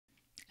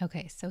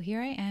Okay, so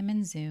here I am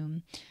in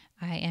Zoom.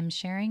 I am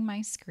sharing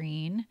my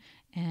screen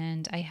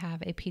and I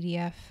have a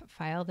PDF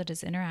file that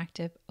is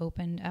interactive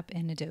opened up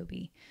in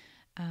Adobe.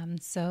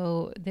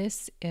 So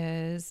this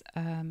is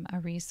a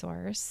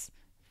resource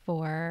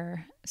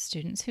for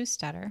students who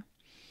stutter,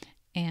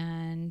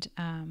 and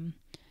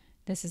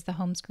this is the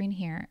home screen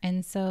here.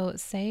 And so,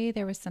 say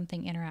there was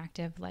something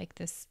interactive like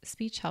this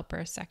speech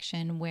helper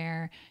section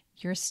where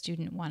your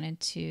student wanted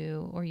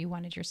to, or you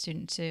wanted your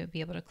student to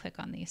be able to click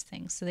on these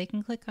things. So they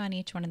can click on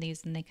each one of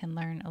these and they can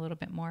learn a little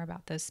bit more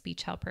about those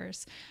speech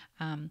helpers.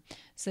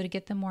 So to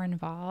get them more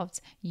involved,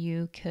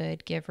 you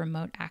could give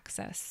remote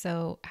access.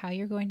 So, how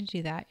you're going to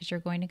do that is you're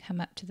going to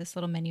come up to this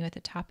little menu at the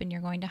top and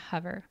you're going to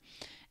hover.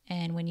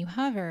 And when you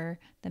hover,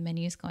 the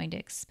menu is going to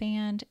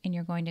expand and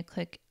you're going to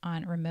click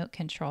on remote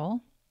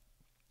control.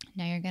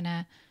 Now you're going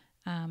to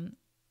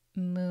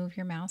move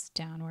your mouse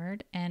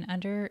downward, and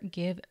under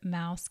give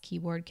mouse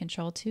keyboard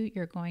control to,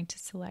 you're going to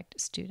select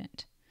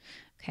student.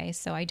 Okay,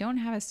 so I don't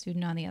have a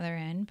student on the other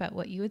end, but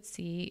what you would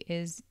see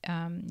is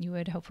you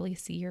would hopefully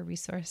see your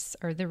resource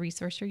or the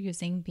resource you're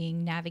using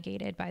being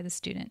navigated by the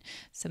student.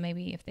 So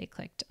maybe if they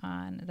clicked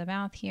on the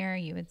mouth here,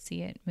 you would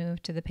see it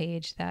move to the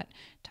page that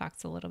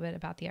talks a little bit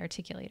about the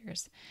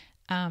articulators.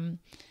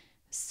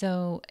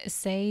 So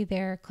say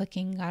their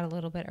clicking got a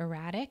little bit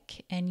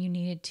erratic and you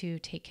needed to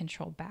take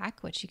control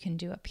back. What you can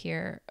do up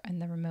here in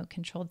the remote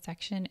controlled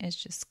section is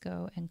just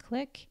go and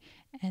click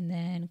and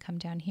then come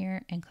down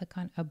here and click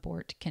on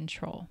abort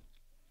control.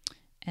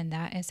 And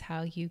that is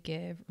how you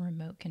give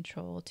remote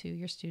control to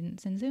your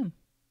students in Zoom.